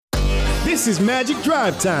This is Magic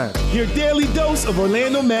Drive Time, your daily dose of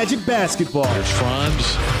Orlando Magic basketball. Here's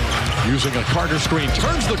Franz using a Carter screen,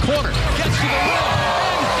 turns the corner, gets to the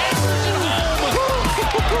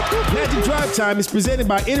rim, Magic Drive Time is presented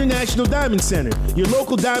by International Diamond Center, your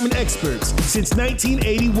local diamond experts since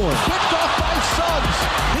 1981. Picked off by Suggs.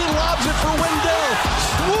 He lobs it for Wendell,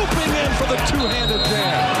 swooping in for the two-handed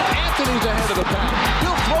jam. Anthony's ahead of the pack.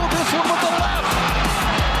 He'll throw this one with the left.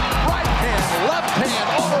 Right hand, left hand,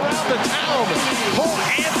 all around the town. Cole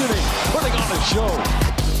Anthony putting on a show.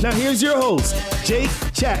 Now here's your host, Jake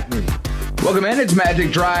Chapman. Welcome in. It's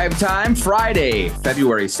Magic Drive Time, Friday,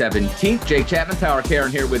 February 17th. Jake Chapman, Tower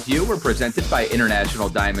Karen here with you. We're presented by International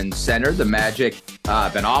Diamond Center. The Magic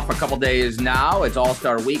been off a couple days now. It's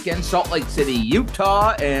All-Star Weekend, Salt Lake City,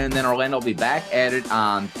 Utah, and then Orlando will be back at it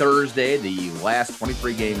on Thursday, the last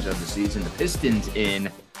 23 games of the season. The Pistons in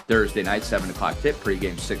Thursday night, 7 o'clock tip,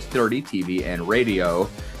 pregame 6:30, TV and radio,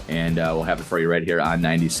 and we'll have it for you right here on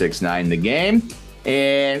 96.9 The Game.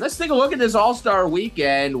 And let's take a look at this All-Star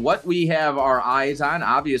Weekend, what we have our eyes on.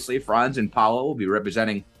 Obviously, Franz and Paolo will be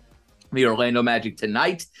representing the Orlando Magic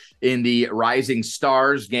tonight in the Rising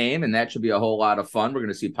Stars game, and that should be a whole lot of fun. We're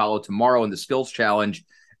going to see Paolo tomorrow in the Skills Challenge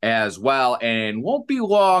as well, and won't be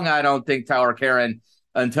long, I don't think, Tower Karen,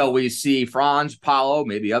 until we see Franz, Paolo,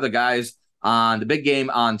 maybe other guys on the big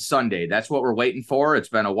game on Sunday. That's what we're waiting for. It's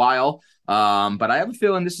been a while, but I have a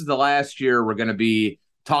feeling this is the last year we're going to be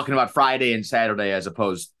talking about Friday and Saturday as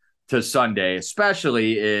opposed to Sunday,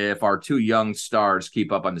 especially if our two young stars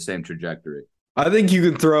keep up on the same trajectory. I think you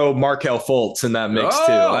can throw Markelle Fultz in that mix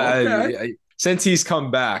too. Okay. Since he's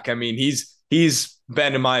come back, I mean, he's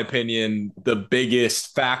been, in my opinion, the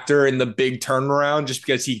biggest factor in the big turnaround just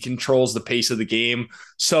because he controls the pace of the game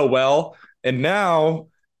so well. And now,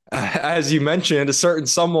 as you mentioned, a certain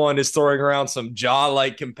someone is throwing around some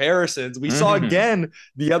jaw-like comparisons. We saw again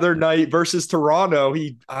the other night versus Toronto.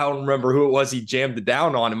 I don't remember who it was he jammed it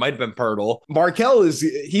down on. It might have been Pirtle. Markelle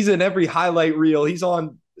he's in every highlight reel. He's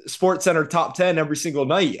on SportsCenter top 10 every single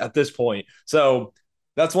night at this point. So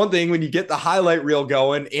that's one thing when you get the highlight reel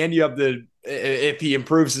going and you have if he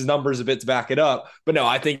improves his numbers a bit to back it up. But no,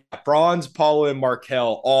 I think Franz, Paolo, and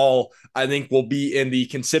Markelle all, I think, will be in the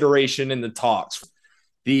consideration in the talks.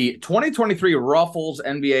 The 2023 Ruffles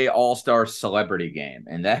NBA All-Star Celebrity Game,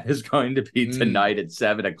 and that is going to be tonight at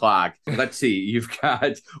 7 o'clock. Let's see. You've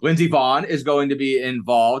got Lindsey Vonn is going to be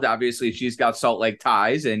involved. Obviously, she's got Salt Lake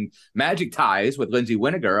ties and Magic ties with Lindsay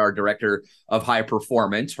Winiger, our director of high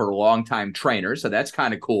performance, her longtime trainer. So that's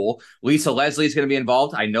kind of cool. Lisa Leslie is going to be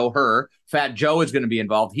involved. I know her. Fat Joe is going to be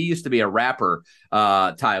involved. He used to be a rapper,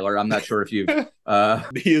 Tyler. I'm not sure if you've...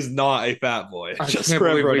 He is not a fat boy. I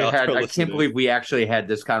can't believe we actually had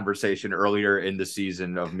this conversation earlier in the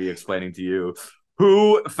season of me explaining to you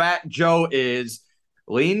who Fat Joe is.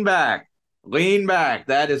 Lean back.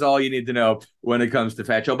 That is all you need to know when it comes to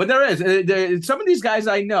Fat Joe. But there is some of these guys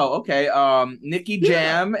I know. Okay, Nicky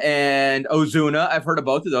Jam and Ozuna. I've heard of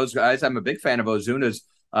both of those guys. I'm a big fan of Ozuna's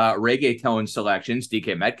reggaeton selections.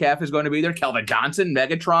 DK Metcalf is going to be there. Kelvin Johnson,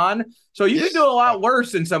 Megatron. So you can do a lot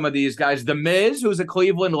worse than some of these guys. The Miz, who's a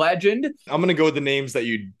Cleveland legend. I'm going to go with the names that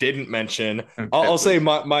you didn't mention. Okay, I'll say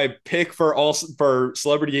my pick for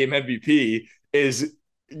Celebrity Game MVP is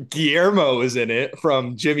Guillermo is in it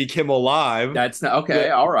from Jimmy Kimmel Live. That's not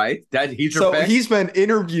okay. All right. He's your pick. He's been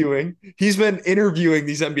interviewing these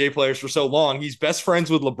NBA players for so long. He's best friends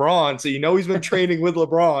with LeBron. So, he's been training with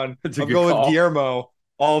LeBron. I'm going with Guillermo.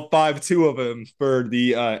 All 5'2" of them for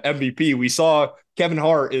the MVP. We saw Kevin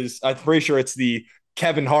Hart I'm pretty sure it's the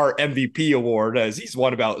Kevin Hart MVP award, as he's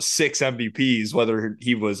won about 6 MVPs, whether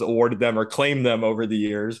he was awarded them or claimed them over the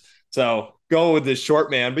years. So go with this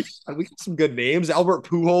short man. But we got some good names. Albert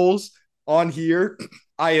Pujols on here.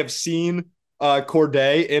 I have seen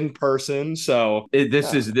Corday in person. So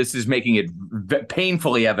this is making it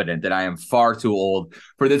painfully evident that I am far too old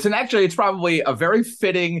for this. And actually, it's probably a very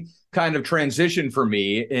fitting kind of transition for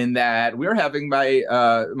me in that we're having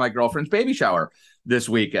my girlfriend's baby shower this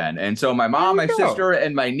weekend. And so my mom, my sister,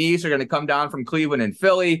 and my niece are going to come down from Cleveland and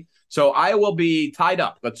Philly. So I will be tied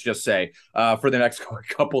up, let's just say, for the next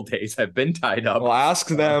couple days. I've been tied up. Well, ask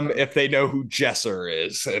them if they know who Jesser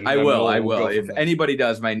is. And I will. If anybody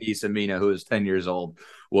does, my niece Amina, who is 10 years old,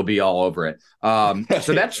 will be all over it.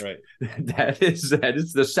 So that's right. that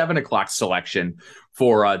is the 7 o'clock selection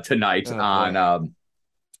for tonight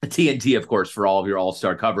TNT, of course, for all of your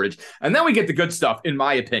all-star coverage. And then we get the good stuff, in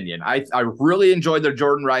my opinion. I really enjoyed the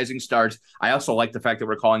Jordan Rising Stars. I also like the fact that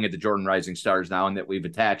we're calling it the Jordan Rising Stars now and that we've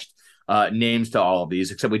attached names to all of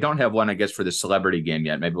these, except we don't have one, I guess, for the celebrity game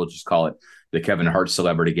yet. Maybe we'll just call it the Kevin Hart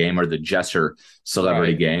celebrity game or the Jesser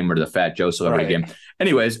celebrity game or the Fat Joe celebrity game.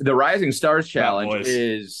 Anyways, the Rising Stars Challenge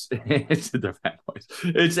is it's the Fat Boys.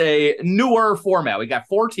 It's a newer format. We got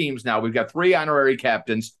 4 teams now. We've got 3 honorary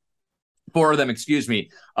captains. 4 of them, excuse me.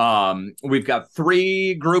 We've got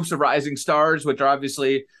 3 groups of rising stars, which are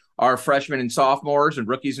obviously our freshmen and sophomores and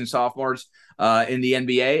rookies and sophomores in the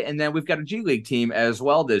NBA. And then we've got a G League team as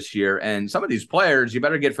well this year. And some of these players you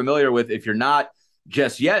better get familiar with if you're not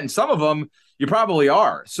just yet. And some of them you probably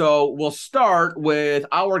are. So we'll start with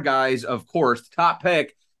our guys, of course. The top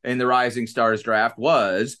pick in the Rising Stars draft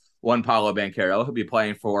was Juan Paolo Banchero, who'll be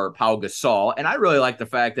playing for Pau Gasol. And I really like the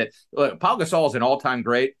fact that Pau Gasol is an all-time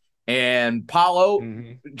great. And Paolo,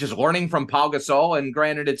 just learning from Pau Gasol, and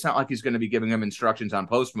granted, it's not like he's going to be giving him instructions on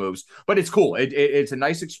post moves, but it's cool. It's a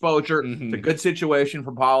nice exposure. It's a good situation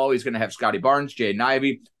for Paolo. He's going to have Scotty Barnes, Jaden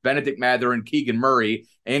Ivey, Benedict Mathurin, Keegan Murray,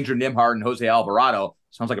 Andrew Nimhart, and Jose Alvarado.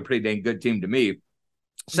 Sounds like a pretty dang good team to me.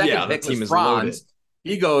 Second pick was Franz.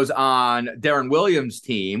 He goes on Darren Williams'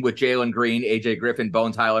 team with Jalen Green, AJ Griffin,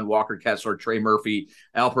 Bones Highland, Walker Kessler, Trey Murphy,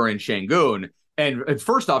 Alperen Şengün. And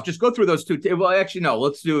first off, just go through those 2. Well, actually, no,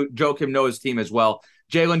 let's do Joakim Noah's team as well.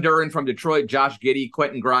 Jalen Duren from Detroit, Josh Giddey,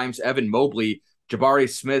 Quentin Grimes, Evan Mobley, Jabari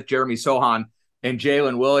Smith, Jeremy Sohan, and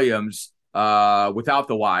Jalen Williams, without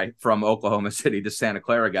the Y, from Oklahoma City, the Santa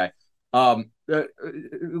Clara guy. And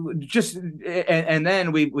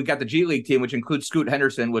then we got the G League team, which includes Scoot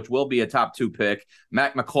Henderson, which will be a top 2 pick.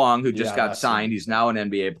 Mac McClung, who just got signed. He's now an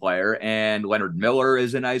NBA player. And Leonard Miller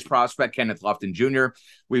is a nice prospect. Kenneth Lofton Jr.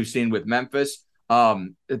 we've seen with Memphis.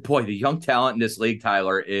 Boy, the young talent in this league,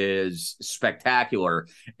 Tyler, is spectacular.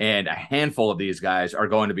 And a handful of these guys are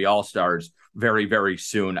going to be all-stars very, very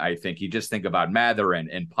soon, I think. You just think about Mathurin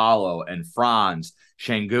and Paolo and Franz.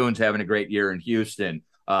 Şengün's having a great year in Houston.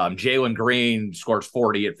 Jalen Green scores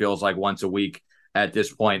 40, it feels like, once a week at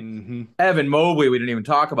this point. Evan Mobley, we didn't even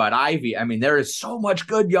talk about. Ivy. I mean, there is so much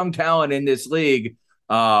good young talent in this league.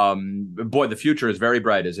 Boy, the future is very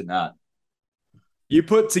bright, is it not? You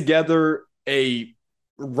put together a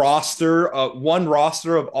roster, one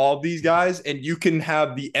roster of all of these guys, and you can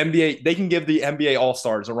have the NBA, they can give the NBA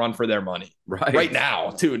All-Stars a run for their money. Right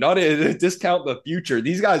now, too. Not a discount the future.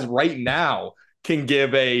 These guys right now can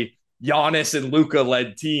give a Giannis and Luka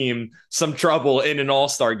led team some trouble in an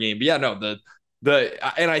all-star game. But yeah, no,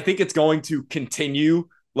 and I think it's going to continue.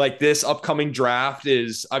 Like, this upcoming draft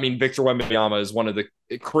is, I mean, Victor Wembanyama is one of the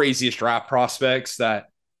craziest draft prospects that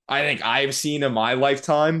I think I've seen in my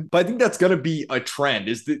lifetime. But I think that's going to be a trend,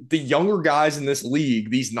 is the younger guys in this league,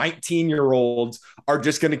 these 19-year-olds, are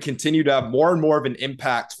just going to continue to have more and more of an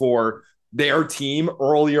impact for their team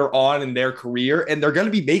earlier on in their career, and they're going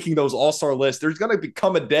to be making those all-star lists. There's going to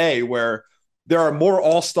become a day where there are more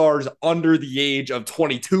all-stars under the age of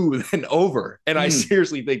 22 than over. And I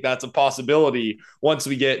seriously think that's a possibility once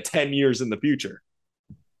we get 10 years in the future.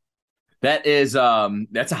 That is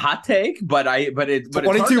that's a hot take, but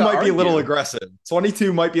 22 might be a little aggressive.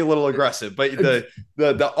 22 might be a little aggressive, but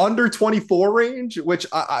the under 24 range, which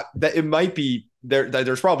that it might be there.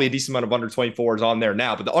 There's probably a decent amount of under 24s on there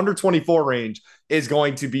now, but the under 24 range is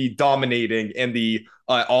going to be dominating in the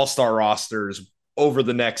all-star rosters over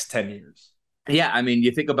the next 10 years. Yeah, I mean,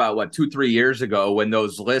 you think about 2-3 years ago when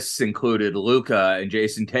those lists included Luka and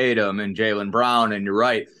Jason Tatum and Jaylen Brown, and you're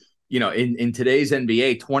right. You know, in today's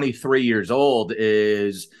NBA, 23 years old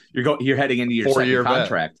is you're heading into your second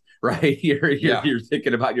contract, right? You're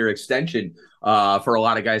thinking about your extension for a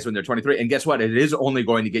lot of guys when they're 23. And guess what? It is only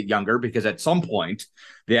going to get younger, because at some point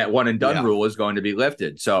that one and done rule is going to be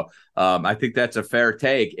lifted. So I think that's a fair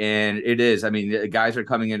take. And it is. I mean, guys are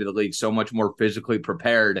coming into the league so much more physically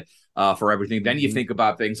prepared for everything. Then you think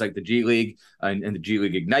about things like the G League and the G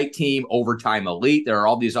League Ignite team, Overtime Elite. There are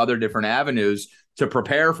all these other different avenues to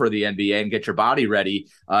prepare for the NBA and get your body ready,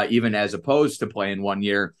 even as opposed to playing 1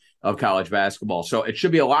 year of college basketball. So it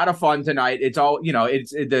should be a lot of fun tonight. It's all,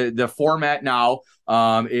 it's the format now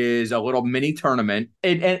is a little mini tournament,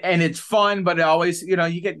 and it's fun, but it always,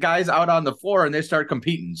 you get guys out on the floor and they start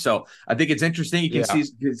competing. So I think it's interesting. You can see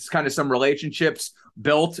it's kind of some relationships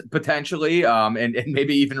built potentially, and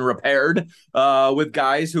maybe even repaired with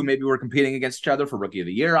guys who maybe were competing against each other for Rookie of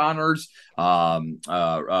the Year honors, all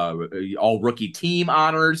rookie team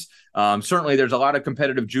honors. Certainly there's a lot of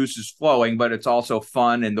competitive juices flowing, but it's also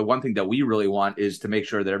fun. And the one thing that we really want is to make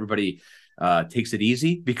sure that everybody takes it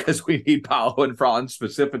easy because we need Paolo and Franz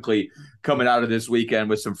specifically coming out of this weekend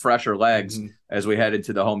with some fresher legs as we head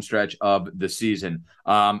into the home stretch of the season.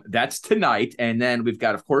 That's tonight. And then we've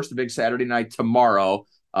got, of course, the big Saturday night tomorrow.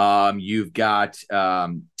 You've got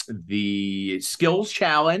the skills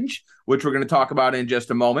challenge, which we're going to talk about in just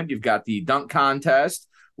a moment. You've got the dunk contest,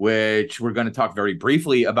 which we're going to talk very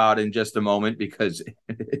briefly about in just a moment because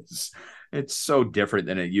it's so different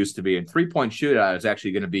than it used to be. And 3-point shootout is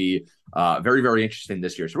actually going to be very, very interesting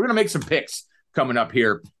this year. So we're going to make some picks coming up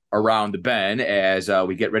here around the bend as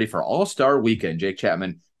we get ready for All-Star Weekend. Jake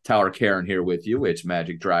Chapman, Tyler Karen here with you. It's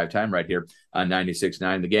Magic Drive Time right here on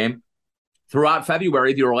 96.9 The Game. Throughout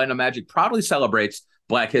February, the Orlando Magic proudly celebrates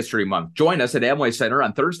Black History Month. Join us at Amway Center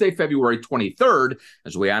on Thursday, February 23rd,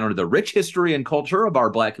 as we honor the rich history and culture of our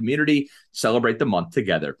Black community, celebrate the month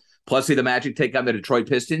together. Plus, see the Magic take on the Detroit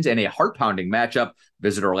Pistons in a heart-pounding matchup.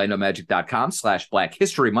 Visit OrlandoMagic.com/Black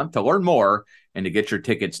History Month to learn more and to get your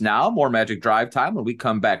tickets now. More Magic Drive Time when we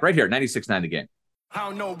come back right here at 96.9 The Game. I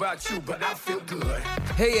don't know about you, but I feel good.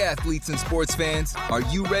 Hey, athletes and sports fans, are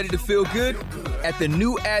you ready to feel good? At the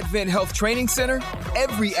new Advent Health Training Center,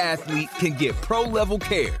 every athlete can get pro-level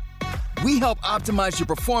care. We help optimize your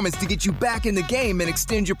performance to get you back in the game and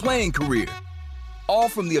extend your playing career. All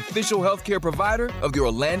from the official healthcare provider of the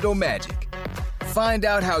Orlando Magic. Find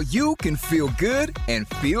out how you can feel good and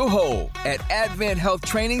feel whole at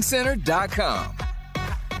AdventHealthTrainingCenter.com.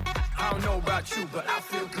 I don't know about you, but I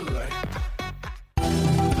feel good.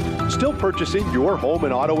 Still purchasing your home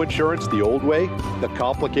and auto insurance the old way, the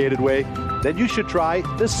complicated way? Then you should try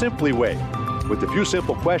the Simply way. With a few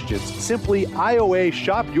simple questions, Simply IOA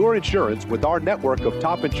shop your insurance with our network of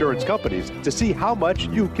top insurance companies to see how much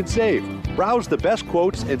you can save. Browse the best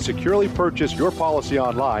quotes and securely purchase your policy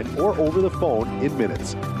online or over the phone in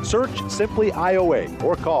minutes. Search Simply IOA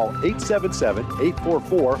or call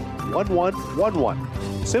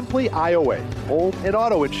 877-844-1111. Simply IOA, home and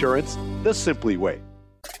auto insurance the Simply way.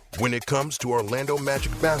 When it comes to Orlando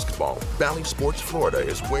Magic basketball, Bally Sports Florida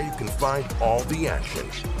is where you can find all the action,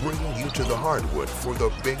 bringing you to the hardwood for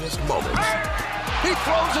the biggest moments. He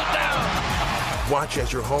throws it down. Watch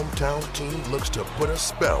as your hometown team looks to put a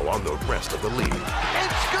spell on the rest of the league.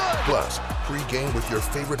 It's good. Plus, pre-game with your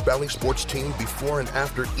favorite Bally Sports team before and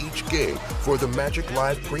after each game for the Magic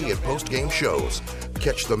Live pre- and post-game shows.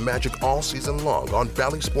 Catch the Magic all season long on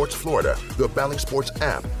Bally Sports Florida, the Bally Sports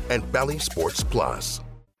app, and Bally Sports Plus.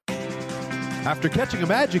 After catching a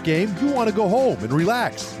Magic game, you want to go home and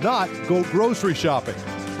relax, not go grocery shopping.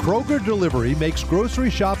 Kroger Delivery makes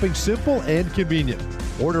grocery shopping simple and convenient.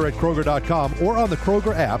 Order at Kroger.com or on the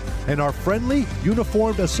Kroger app, and our friendly,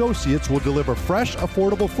 uniformed associates will deliver fresh,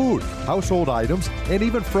 affordable food, household items, and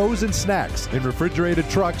even frozen snacks in refrigerated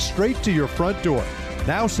trucks straight to your front door.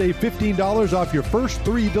 Now save $15 off your first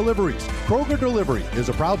 3 deliveries. Kroger Delivery is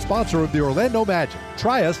a proud sponsor of the Orlando Magic.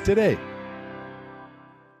 Try us today.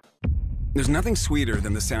 There's nothing sweeter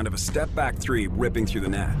than the sound of a step-back 3 ripping through the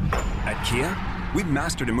net. At Kia, we've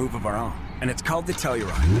mastered a move of our own, and it's called the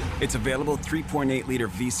Telluride. Its available 3.8-liter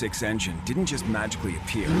V6 engine didn't just magically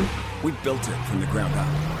appear. We built it from the ground up.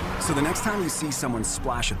 So the next time you see someone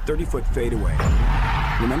splash a 30-foot fadeaway,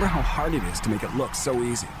 remember how hard it is to make it look so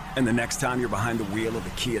easy. And the next time you're behind the wheel of the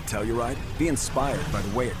Kia Telluride, be inspired by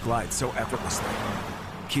the way it glides so effortlessly.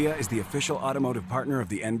 Kia is the official automotive partner of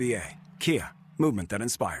the NBA. Kia, movement that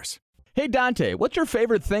inspires. Hey, Dante, what's your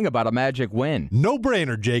favorite thing about a Magic win? No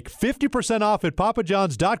brainer, Jake. 50% off at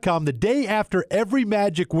papajohns.com the day after every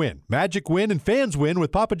Magic win. Magic win and fans win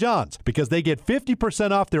with Papa John's because they get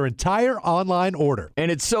 50% off their entire online order.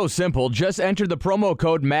 And it's so simple. Just enter the promo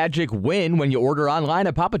code MAGICWIN when you order online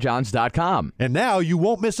at papajohns.com. And now you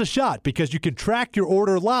won't miss a shot because you can track your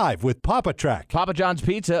order live with Papa Track. Papa John's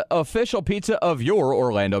Pizza, official pizza of your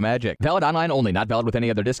Orlando Magic. Valid online only, not valid with any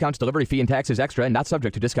other discounts. Delivery fee and taxes extra and not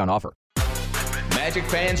subject to discount offer. Magic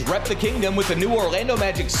fans rep the kingdom with the new Orlando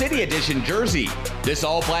Magic City Edition jersey. This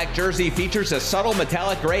all-black jersey features a subtle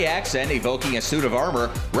metallic gray accent evoking a suit of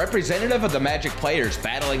armor, representative of the Magic players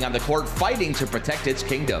battling on the court fighting to protect its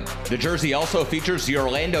kingdom. The jersey also features the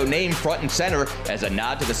Orlando name front and center as a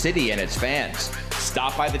nod to the city and its fans.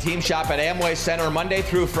 Stop by the team shop at Amway Center Monday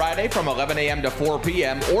through Friday from 11 a.m. to 4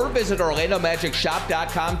 p.m. or visit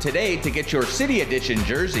OrlandoMagicShop.com today to get your City Edition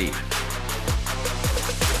jersey.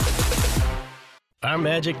 Our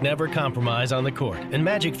Magic never compromise on the court, and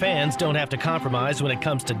Magic fans don't have to compromise when it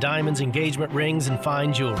comes to diamonds, engagement rings, and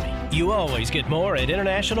fine jewelry. You always get more at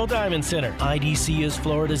International Diamond Center. IDC is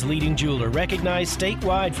Florida's leading jeweler, recognized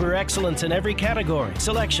statewide for excellence in every category,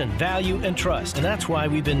 selection, value, and trust. And that's why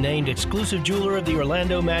we've been named exclusive jeweler of the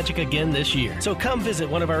Orlando Magic again this year. So come visit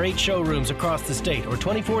one of our 8 showrooms across the state or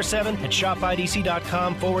 24/7 at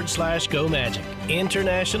shopidc.com/Go Magic.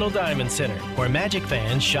 International Diamond Center, where Magic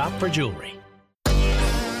fans shop for jewelry.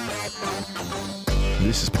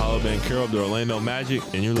 This is Paolo Banchero of the Orlando Magic,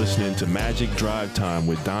 and you're listening to Magic Drive Time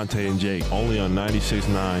with Dante and Jake, only on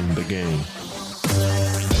 96.9 The Game.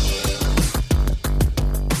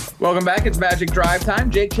 Welcome back. It's Magic Drive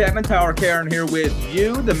Time. Jake Chapman, Tyler Karen here with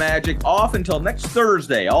you. The Magic off until next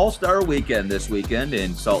Thursday, All-Star Weekend this weekend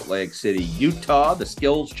in Salt Lake City, Utah. The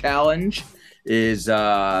Skills Challenge is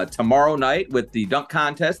tomorrow night with the dunk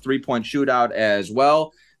contest, 3-point shootout as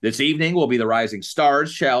well. This evening will be the Rising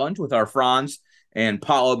Stars Challenge with our Franz and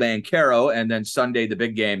Paolo Banchero, and then Sunday, the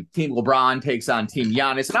big game. Team LeBron takes on Team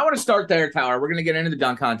Giannis. And I want to start there, Tyler. We're going to get into the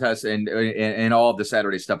dunk contest and all of the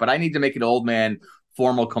Saturday stuff, but I need to make an old man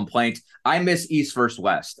formal complaint. I miss East versus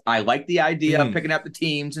West. I like the idea of picking up the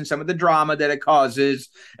teams and some of the drama that it causes,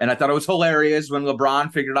 and I thought it was hilarious when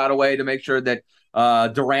LeBron figured out a way to make sure that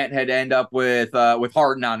Durant had to end up with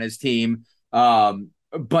Harden on his team. But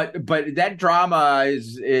that drama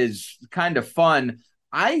is kind of fun.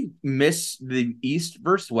 I miss the East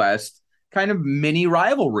versus West kind of mini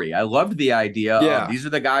rivalry. I loved the idea of these are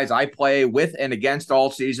the guys I play with and against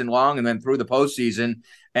all season long and then through the postseason.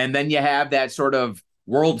 And then you have that sort of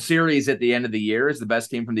World Series at the end of the year as the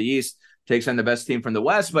best team from the East takes on the best team from the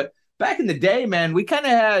West. But back in the day, man, we kind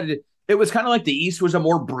of had – it was kind of like the East was a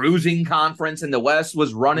more bruising conference and the West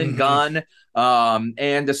was run and gun.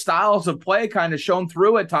 And the styles of play kind of shone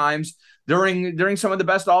through at times during some of the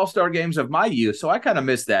best All-Star games of my youth. So I kind of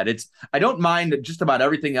miss that. I don't mind just about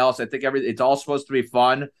everything else. I think it's all supposed to be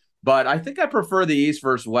fun, but I think I prefer the East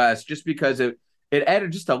versus West just because it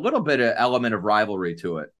added just a little bit of element of rivalry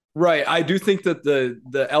to it. Right. I do think that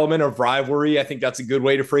the element of rivalry, I think that's a good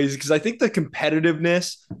way to phrase it, because I think the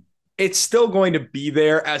competitiveness, it's still going to be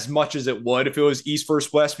there as much as it would if it was East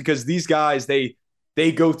versus West, because these guys, they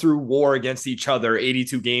go through war against each other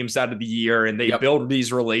 82 games out of the year, and they build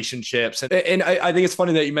these relationships. And I think it's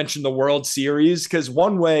funny that you mentioned the World Series, because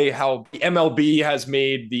one way how the MLB has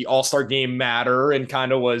made the All-Star game matter and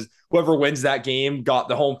kind of was whoever wins that game got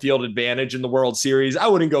the home field advantage in the World Series. I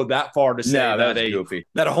wouldn't go that far to say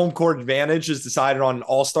that a home court advantage is decided on an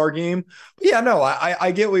All-Star game. But yeah, no,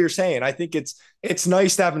 I get what you're saying. I think it's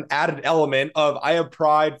nice to have an added element of I have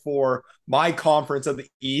pride for my conference of the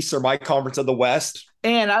East or my conference of the West.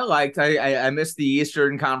 And I missed the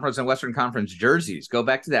Eastern Conference and Western Conference jerseys. Go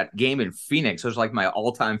back to that game in Phoenix. Those are like my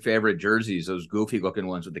all-time favorite jerseys, those goofy looking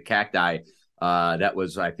ones with the cacti. That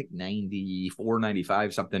was, I think, 94,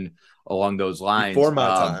 95, something along those lines. Before my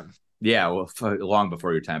time. Yeah, well, long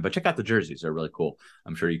before your time. But check out the jerseys; they're really cool.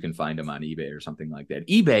 I'm sure you can find them on eBay or something like that.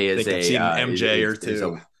 eBay is MJ or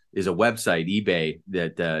two. Is a website, eBay,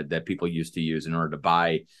 that people used to use in order to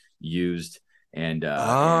buy used and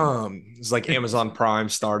it's like Amazon Prime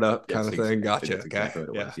startup kind of thing. Gotcha. Okay. Exactly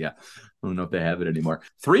what it was. Yeah. I don't know if they have it anymore.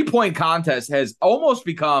 3-point contest has almost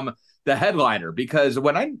become the headliner, because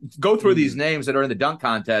when I go through these names that are in the dunk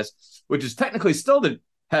contest, which is technically still the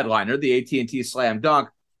headliner, the AT&T Slam Dunk,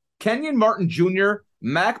 Kenyon Martin Jr.,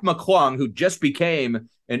 Mac McClung, who just became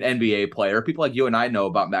an NBA player. People like you and I know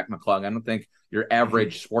about Mac McClung. I don't think your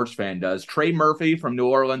average sports fan does. Trey Murphy from New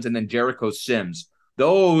Orleans, and then Jericho Sims.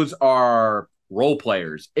 Those are role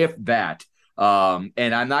players, if that.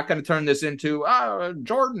 And I'm not going to turn this into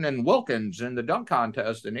Jordan and Wilkins in the dunk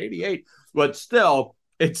contest in 88. But still,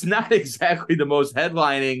 it's not exactly the most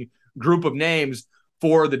headlining group of names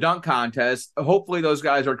for the dunk contest. Hopefully those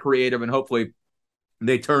guys are creative and hopefully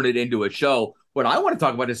they turn it into a show. What I want to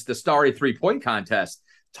talk about is the starry 3-point contest.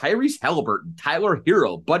 Tyrese Halliburton, Tyler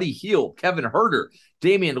Hero, Buddy Hield, Kevin Huerter,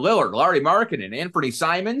 Damian Lillard, Larry Markkinen, Anthony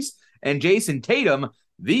Simons, and Jason Tatum.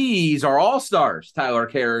 These are all stars, Tyler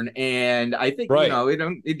Karen. And I think, we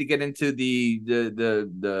don't need to get into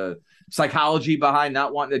the psychology behind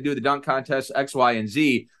not wanting to do the dunk contest, X, Y, and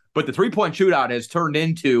Z. But the 3-point shootout has turned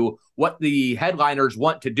into what the headliners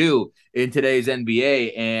want to do in today's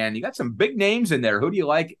NBA. And you got some big names in there. Who do you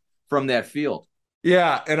like from that field?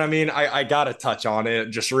 Yeah, and I mean, I got to touch on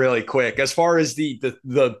it just really quick. As far as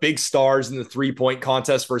the big stars in the 3-point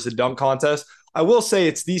contest versus dunk contest, I will say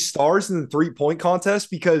it's these stars in the 3-point contest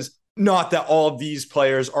because not that all of these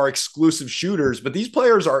players are exclusive shooters, but these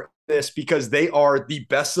players are this because they are the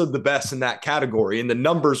best of the best in that category, and the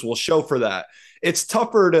numbers will show for that. It's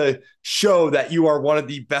tougher to show that you are one of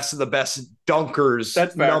the best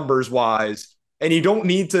dunkers numbers wise. And you don't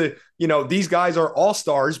need to, these guys are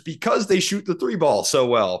all-stars because they shoot the three ball so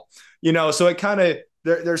well, so it kind of,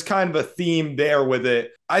 there's kind of a theme there with it.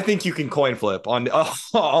 I think you can coin flip on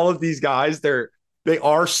all of these guys. They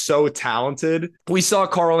are so talented. We saw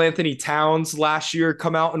Karl Anthony Towns last year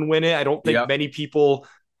come out and win it. I don't think many people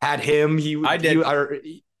had him. I did.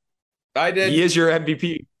 He is your MVP.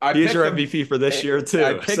 He is your MVP for this year too.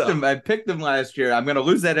 I picked him last year. I'm going to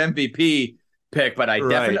lose that MVP pick, but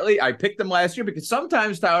I picked them last year because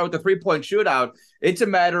sometimes, Tyler, with the 3-point shootout, it's a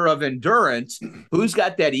matter of endurance. Who's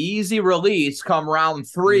got that easy release come round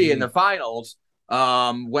 3 in the finals?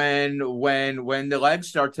 When the legs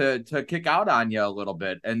start to kick out on you a little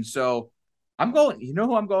bit. And so I'm going,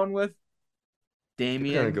 who I'm going with?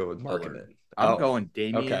 Damian Lillard. I'm going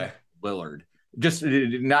Damian Lillard. Just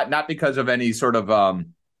not because of any sort of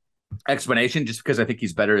explanation, just because I think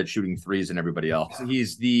he's better at shooting threes than everybody else. I think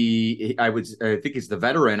he's the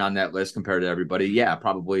veteran on that list compared to everybody. Yeah,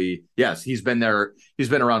 probably. Yes. He's been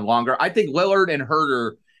around longer. I think Lillard and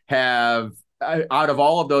Herter have, out of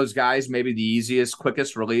all of those guys, maybe the easiest,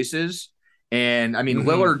 quickest releases. And I mean,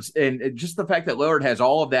 Lillard's, and just the fact that Lillard has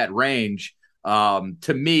all of that range,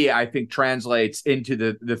 to me, I think translates into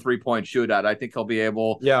the 3-point shootout. I think he'll be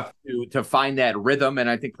able to find that rhythm. And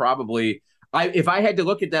I think probably, if I had to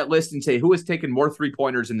look at that list and say who has taken more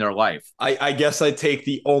 3-pointers in their life, I guess I'd take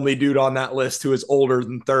the only dude on that list who is older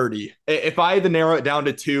than 30. If I had to narrow it down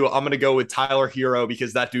to 2, I'm going to go with Tyler Hero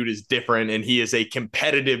because that dude is different and he is a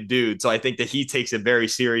competitive dude. So I think that he takes it very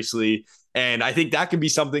seriously. And I think that could be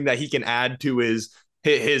something that he can add to his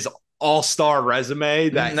all-star resume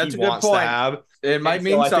that he wants to have. It might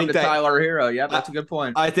mean something to Tyler Hero. Yeah, that's a good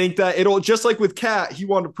point. I think that it'll, just like with Cat, he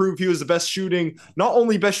wanted to prove he was the best shooting, not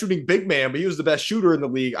only best shooting big man, but he was the best shooter in the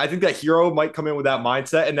league. I think that Hero might come in with that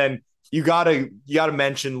mindset. And then you gotta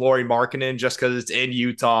mention Lauri Markkanen just because it's in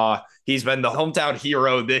Utah. He's been the hometown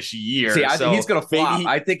hero this year. See, I think he's going to flop.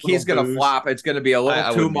 I think he's going to flop. It's going to be a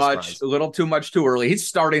little too much too early. He's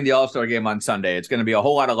starting the All-Star game on Sunday. It's going to be a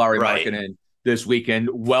whole lot of Lauri Markkanen this weekend.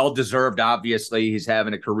 Well-deserved, obviously. He's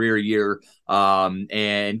having a career year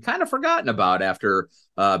and kind of forgotten about after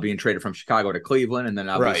being traded from Chicago to Cleveland. And then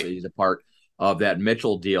obviously he's a part of that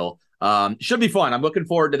Mitchell deal. Should be fun. I'm looking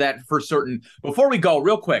forward to that for certain. Before we go,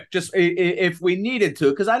 real quick, just if we needed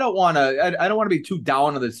to, because I don't want to be too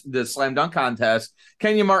down on the slam dunk contest.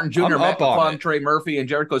 Kenyon Martin Jr., Matt McClung, Trey Murphy, and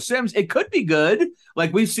Jericho Sims. It could be good.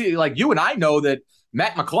 Like we see, like you and I know that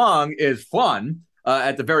Matt McClung is fun.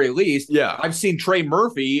 At the very least. Yeah. I've seen Trey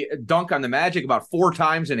Murphy dunk on the Magic about 4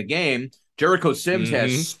 times in a game. Jericho Sims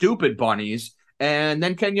has stupid bunnies. And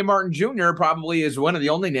then Kenyon Martin Jr. probably is one of the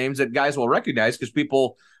only names that guys will recognize because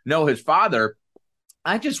people know his father.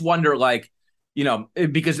 I just wonder,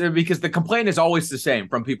 because the complaint is always the same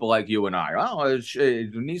from people like you and I. Oh,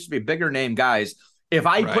 it needs to be bigger name guys. If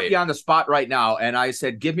I put you on the spot right now and I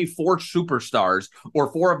said, give me 4 superstars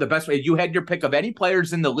or 4 of the best, you had your pick of any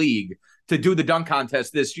players in the league to do the dunk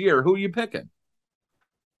contest this year, who are you picking?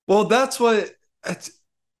 Well, I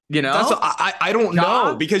don't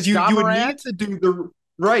know because you would need to do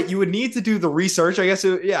you would need to do the research. I guess,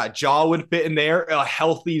 Ja would fit in there. A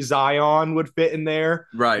healthy Zion would fit in there.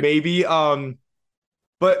 Right. Maybe.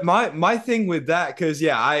 But my thing with that, because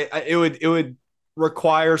it would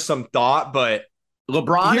require some thought, but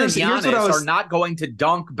LeBron and Giannis are not going to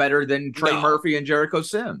dunk better than Trey Murphy and Jericho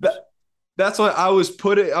Sims. That's what I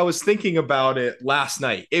was thinking about it last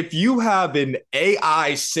night. If you have an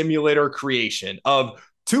AI simulator creation of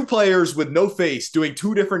 2 players with no face doing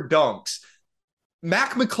 2 different dunks,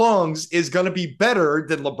 Mac McClung's is going to be better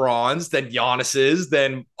than LeBron's, than Giannis's,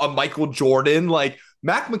 than a Michael Jordan. Like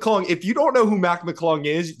Mac McClung, if you don't know who Mac McClung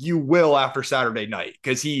is, you will after Saturday night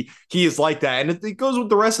because he is like that. And it goes with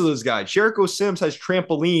the rest of those guys. Jericho Sims has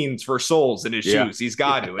trampolines for soles in his shoes. He's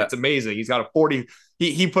got to. It's amazing. He's got a 40.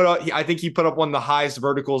 I think he put up one of the highest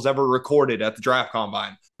verticals ever recorded at the draft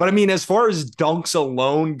combine. But I mean, as far as dunks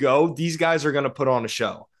alone go, these guys are going to put on a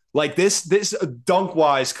show. Like this dunk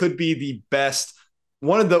wise could be the best,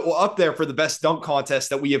 one of the up there for the best dunk contest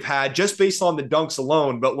that we have had just based on the dunks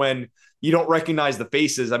alone. But when you don't recognize the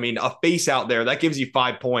faces, I mean, a face out there that gives you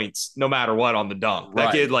 5 points no matter what on the dunk.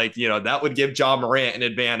 That kid, that would give Ja Morant an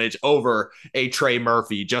advantage over a Trey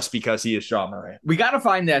Murphy just because he is Ja Morant. We got to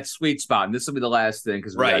find that sweet spot, and this will be the last thing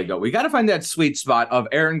because we got to go. We got to find that sweet spot of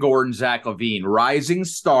Aaron Gordon, Zach LaVine, rising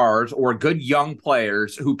stars or good young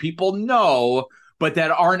players who people know but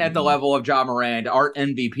that aren't at the level of Ja Morant, aren't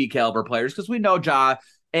MVP caliber players, because we know Ja,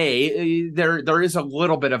 there is a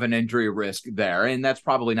little bit of an injury risk there, and that's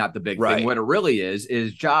probably not the big thing. What it really is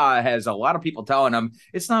Ja has a lot of people telling him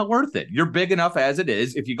it's not worth it. You're big enough as it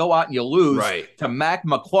is. If you go out and you lose to Mac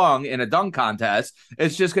McClung in a dunk contest,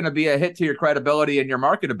 it's just going to be a hit to your credibility and your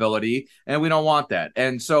marketability, and we don't want that.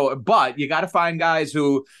 And so, but you got to find guys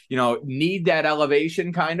who, need that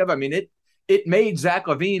elevation kind of. I mean, it made Zach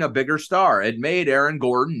LaVine a bigger star. It made Aaron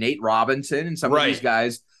Gordon, Nate Robinson, and some of these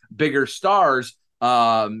guys bigger stars.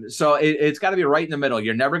 So it's got to be right in the middle.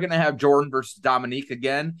 You're never going to have Jordan versus Dominique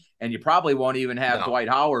again, and you probably won't even have Dwight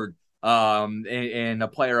Howard and a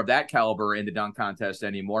player of that caliber in the dunk contest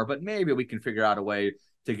anymore. But maybe we can figure out a way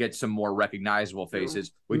to get some more recognizable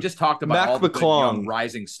faces. We just talked about all the young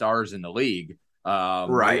rising stars in the league.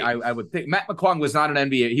 I would think Matt McClung was not an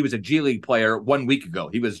NBA. He was a G League player 1 week ago.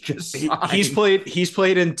 He was just he's played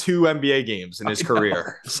in 2 NBA games in his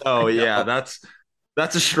career. So yeah, that's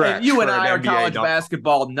a stretch. And you and I are college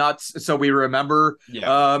basketball nuts, so we remember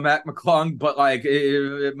Matt McClung. But like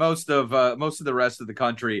most of the rest of the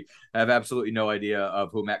country have absolutely no idea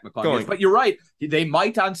of who Matt McClung is. But you're right; they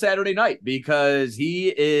might on Saturday night, because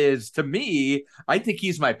he is, to me, I think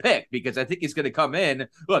he's my pick, because I think he's going to come in.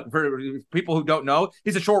 Look, for people who don't know,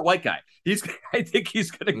 he's a short white guy. I think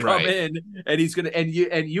he's going to come in, and he's going to.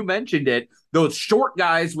 And you mentioned it. Those short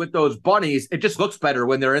guys with those bunnies, it just looks better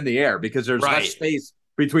when they're in the air, because there's less space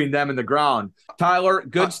between them and the ground. Tyler,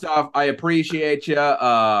 good stuff. I appreciate you.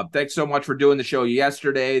 Thanks so much for doing the show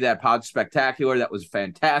yesterday. That Pod Spectacular, that was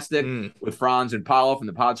fantastic with Franz and Paulo from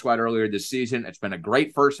the Pod Squad earlier this season. It's been a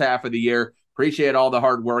great first half of the year. Appreciate all the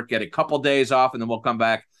hard work. Get a couple days off, and then we'll come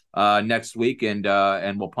back next week and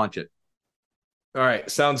we'll punch it. All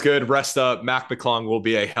right, sounds good. Rest up. Mac McClung will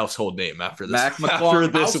be a household name after this. Mac McClung, after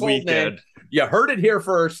this weekend. Name. You heard it here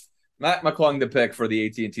first. Matt McClung, the pick for the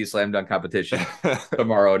AT&T Slam Dunk competition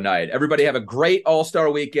tomorrow night. Everybody have a great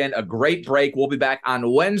All-Star weekend, a great break. We'll be back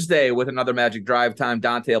on Wednesday with another Magic Drive Time.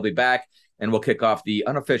 Dante will be back, and we'll kick off the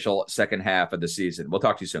unofficial second half of the season. We'll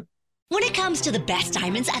talk to you soon. When it comes to the best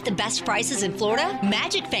diamonds at the best prices in Florida,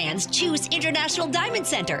 Magic fans choose International Diamond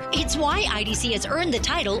Center. It's why IDC has earned the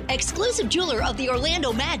title exclusive jeweler of the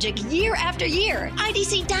Orlando Magic year after year.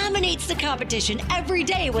 IDC dominates the competition every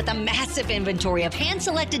day with a massive inventory of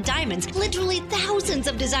hand-selected diamonds, literally thousands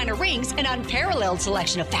of designer rings, an unparalleled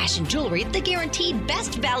selection of fashion jewelry, the guaranteed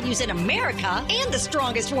best values in America, and the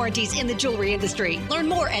strongest warranties in the jewelry industry. Learn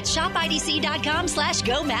more at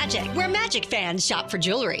shopidc.com/GoMagic, where Magic fans shop for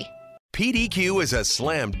jewelry. PDQ is a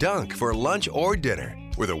slam dunk for lunch or dinner.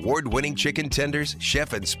 With award-winning chicken tenders,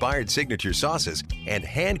 chef-inspired signature sauces, and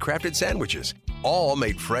handcrafted sandwiches, all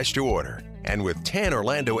made fresh to order. And with 10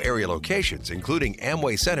 Orlando area locations, including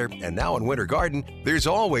Amway Center and now in Winter Garden, there's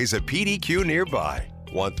always a PDQ nearby.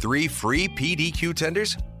 Want 3 free PDQ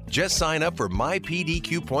tenders? Just sign up for My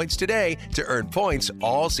PDQ Points today to earn points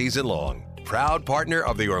all season long. Proud partner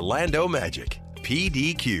of the Orlando Magic.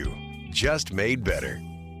 PDQ. Just made better.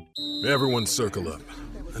 Everyone circle up.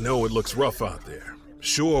 I know it looks rough out there.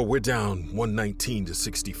 Sure, we're down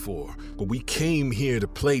 119-64, but we came here to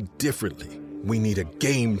play differently. We need a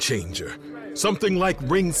game changer. Something like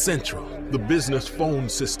Ring Central, the business phone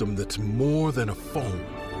system that's more than a phone.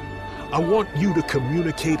 I want you to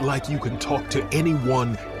communicate like you can talk to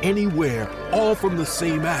anyone, anywhere, all from the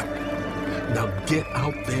same app. Now get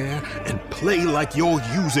out there and play like you're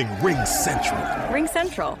using Ring Central. Ring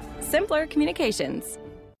Central. Simpler communications.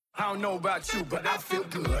 I don't know about you, but I feel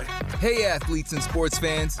good. Hey, athletes and sports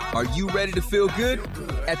fans, are you ready to feel good?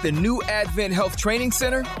 At the new Advent Health Training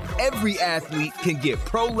Center, every athlete can get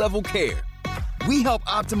pro-level care. We help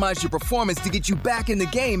optimize your performance to get you back in the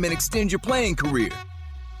game and extend your playing career.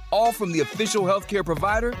 All from the official healthcare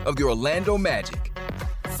provider of the Orlando Magic.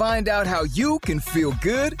 Find out how you can feel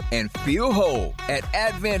good and feel whole at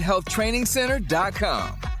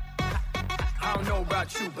AdventHealthTrainingCenter.com. I don't know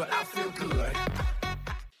about you, but I feel good.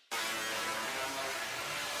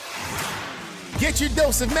 Get your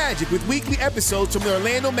dose of magic with weekly episodes from the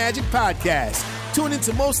Orlando Magic Podcast. Tune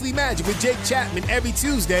into Mostly Magic with Jake Chapman every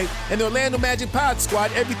Tuesday and the Orlando Magic Pod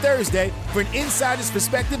Squad every Thursday for an insider's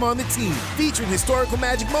perspective on the team, featuring historical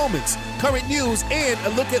Magic moments, current news, and a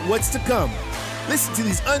look at what's to come. Listen to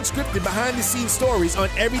these unscripted behind-the-scenes stories on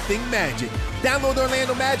everything Magic. Download the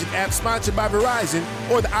Orlando Magic app sponsored by Verizon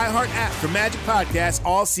or the iHeart app for Magic Podcasts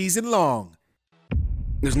all season long.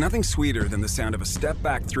 There's nothing sweeter than the sound of a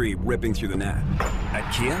step-back three ripping through the net. At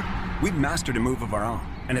Kia, we've mastered a move of our own,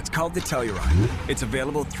 and it's called the Telluride. Its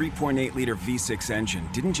available 3.8-liter V6 engine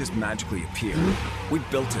didn't just magically appear. We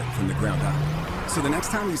built it from the ground up. So the next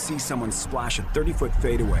time you see someone splash a 30-foot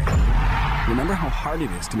fadeaway, Remember how hard it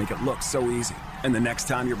is to make it look so easy? And the next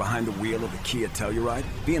time you're behind the wheel of the Kia Telluride,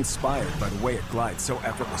 be inspired by the way it glides so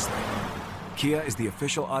effortlessly. Kia is the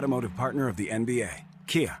official automotive partner of the NBA.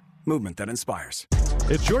 Kia, movement that inspires.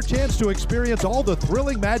 It's your chance to experience all the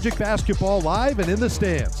thrilling Magic basketball live and in the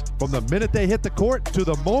stands. From the minute they hit the court to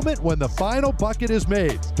the moment when the final bucket is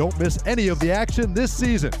made. Don't miss any of the action this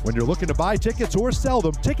season. When you're looking to buy tickets or sell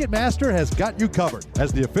them, Ticketmaster has got you covered.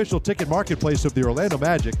 As the official ticket marketplace of the Orlando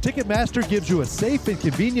Magic, Ticketmaster gives you a safe and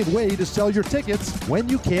convenient way to sell your tickets when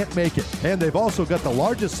you can't make it. And they've also got the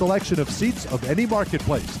largest selection of seats of any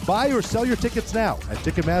marketplace. Buy or sell your tickets now at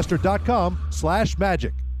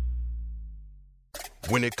Ticketmaster.com/Magic.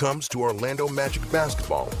 When it comes to Orlando Magic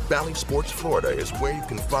basketball, Bally Sports Florida is where you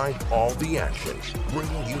can find all the action,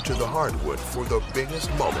 bringing you to the hardwood for the biggest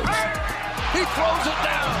moments. He throws it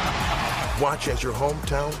down. Watch as your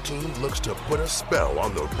hometown team looks to put a spell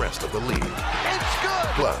on the rest of the league. It's good.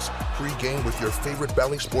 Plus, pre-game with your favorite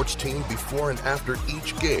Bally Sports team before and after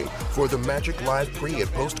each game for the Magic Live pre-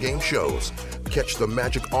 and post-game shows. Catch the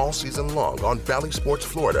Magic all season long on Bally Sports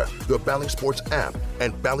Florida, the Bally Sports app,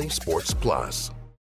 and Bally Sports Plus.